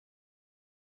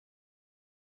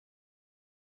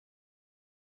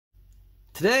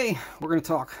Today we're going to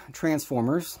talk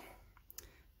Transformers,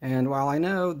 and while I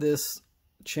know this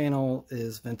channel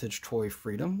is Vintage Toy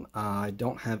Freedom, I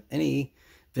don't have any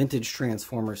vintage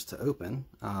Transformers to open.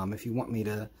 If you want me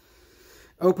to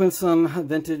open some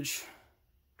vintage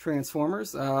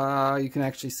Transformers, you can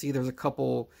actually see there's a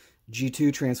couple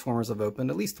G2 Transformers I've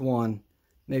opened, at least one,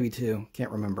 maybe two,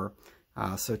 can't remember.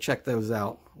 So check those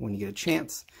out when you get a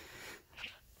chance.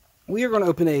 We are going to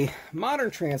open a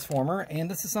modern Transformer,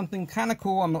 and this is something kind of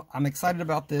cool. I'm excited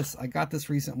about this. I got this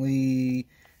recently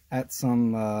at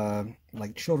some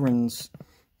like children's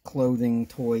clothing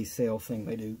toy sale thing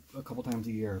they do a couple times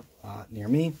a year near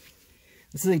me.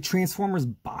 This is a Transformer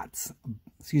Bot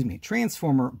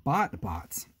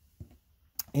Bots,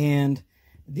 and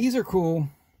these are cool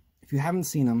if you haven't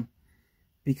seen them,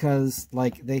 because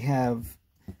like they have,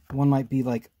 one might be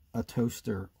like a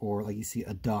toaster, or like you see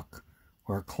a duck,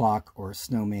 or a clock, or a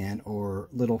snowman, or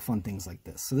little fun things like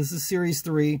this. So this is Series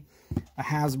 3, a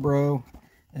Hasbro.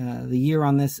 The year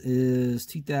on this is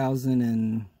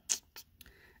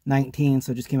 2019,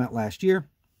 so it just came out last year.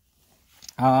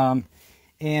 And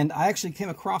I actually came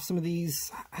across some of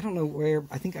these, I don't know where,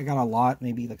 I think I got a lot,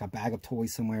 maybe like a bag of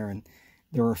toys somewhere, and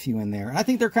there were a few in there. And I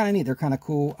think they're kind of neat, they're kind of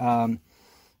cool.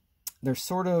 They're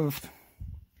sort of,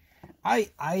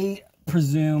 I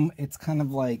presume it's kind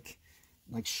of like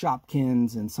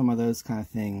Shopkins and some of those kind of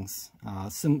things,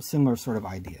 similar sort of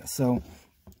idea. So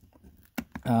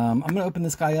I'm going to open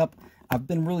this guy up. I've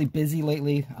been really busy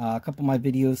lately. A couple of my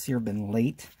videos here have been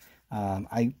late.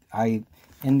 I've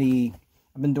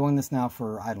been doing this now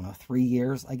for, I don't know, 3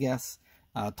 years, I guess,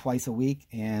 twice a week.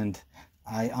 And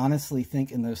I honestly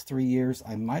think in those 3 years,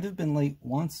 I might have been late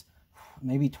once,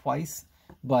 maybe twice.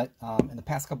 But in the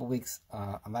past couple of weeks,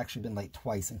 I've actually been late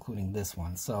twice, including this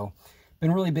one. So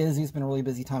been really busy. It's been a really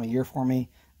busy time of year for me,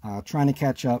 trying to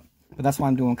catch up. But that's why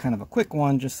I'm doing kind of a quick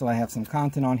one, just so I have some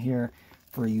content on here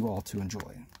for you all to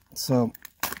enjoy. So,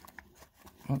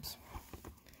 oops,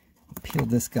 peel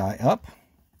this guy up.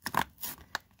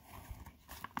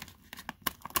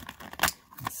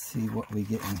 Let's see what we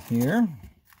get in here.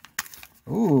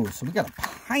 Ooh, so we got a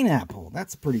pineapple.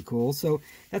 That's pretty cool. So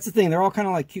that's the thing. They're all kind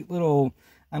of like cute little,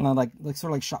 I don't know, like sort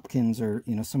of like Shopkins, or,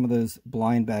 you know, some of those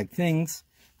blind bag things.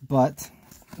 But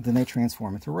then they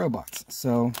transform into robots.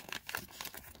 So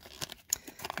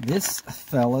this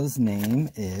fella's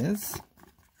name is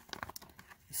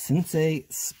Sensei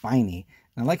Spiny.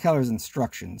 And I like how there's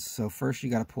instructions. So first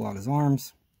you got to pull out his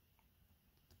arms.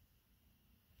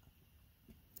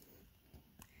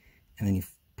 And then you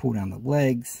pull down the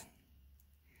legs.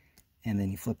 And then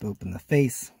you flip open the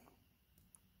face.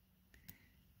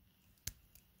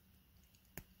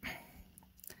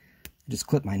 I just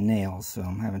clipped my nails, so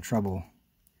I'm having trouble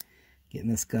getting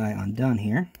this guy undone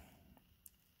here.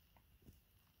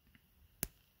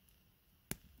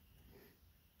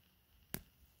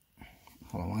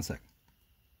 Hold on one sec.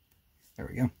 There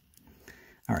we go.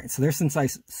 All right, so there's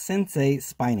Sensei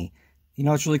Spiny. You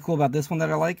know what's really cool about this one that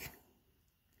I like?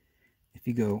 If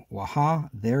you go, waha,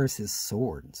 there's his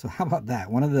sword. So how about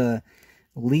that? One of the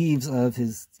leaves of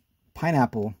his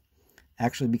pineapple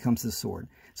actually becomes his sword.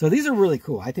 So these are really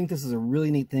cool. I think this is a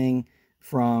really neat thing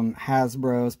from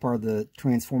Hasbro as part of the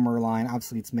Transformer line.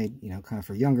 Obviously, it's made, you know, kind of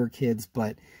for younger kids,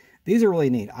 but these are really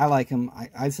neat. I like them.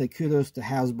 I'd say kudos to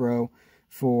Hasbro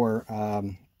for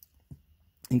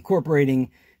incorporating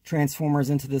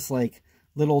Transformers into this like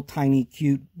little tiny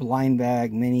cute blind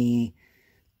bag mini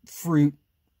fruit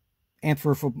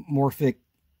anthropomorphic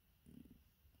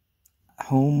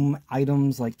home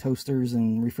items like toasters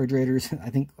and refrigerators.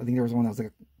 I think there was one that was like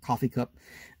a coffee cup.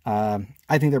 I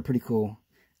think they're pretty cool.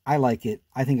 I like it.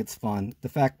 I think it's fun. The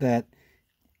fact that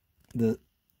the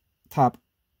top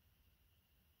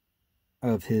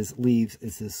of his leaves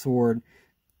is his sword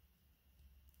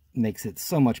makes it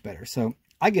so much better. So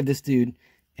I give this dude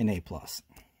an A+.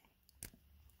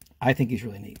 I think he's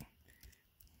really neat.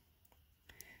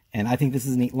 And I think this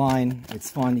is a neat line. It's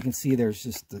fun. You can see there's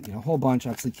just, you know, a whole bunch.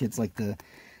 Obviously, kids like to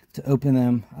open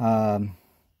them.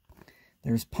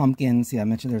 There's pumpkins. Yeah, I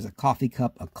mentioned there's a coffee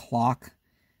cup, a clock,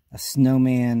 a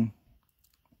snowman.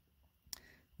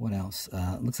 What else?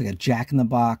 Looks like a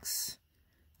jack-in-the-box,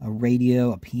 a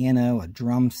radio, a piano, a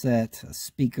drum set, a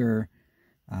speaker,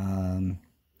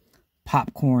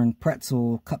 popcorn,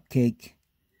 pretzel, cupcake,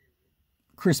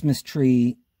 Christmas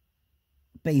tree,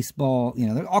 baseball. You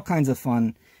know, there's all kinds of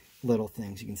fun little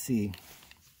things you can see.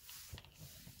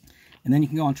 And then you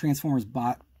can go on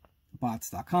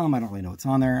TransformersBots.com. I don't really know what's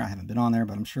on there. I haven't been on there,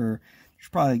 but I'm sure there's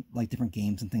probably like different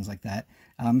games and things like that.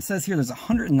 It says here there's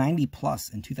 190 plus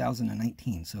in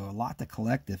 2019, so a lot to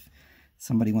collect if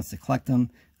somebody wants to collect them.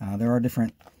 There are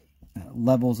different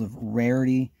levels of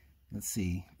rarity. Let's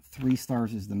see, 3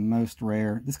 stars is the most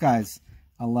rare. This guy's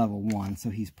a level 1, so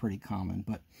he's pretty common.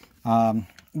 But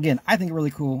again, I think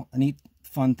really cool, a neat,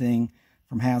 fun thing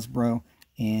from Hasbro,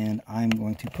 and I'm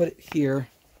going to put it here.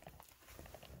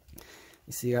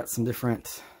 You see, you got some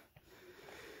different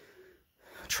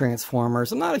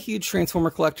Transformers. I'm not a huge Transformer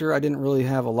collector. I didn't really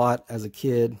have a lot as a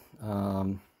kid.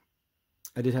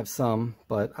 I did have some,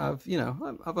 but I've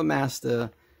amassed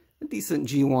a decent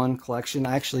G1 collection.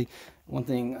 Actually, one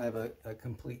thing, I have a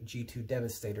complete G2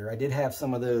 Devastator. I did have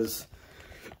some of those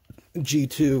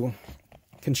G2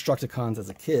 Constructicons as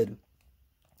a kid,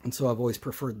 and so I've always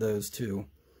preferred those to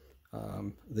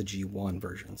the G1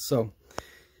 version. So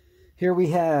here we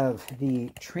have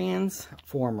the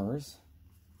Transformers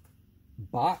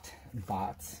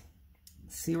Bots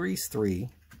Series 3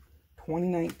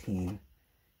 2019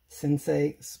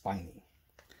 Sensei Spiny.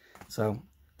 So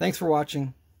thanks for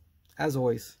watching. As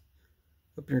always,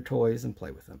 open your toys and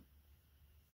play with them.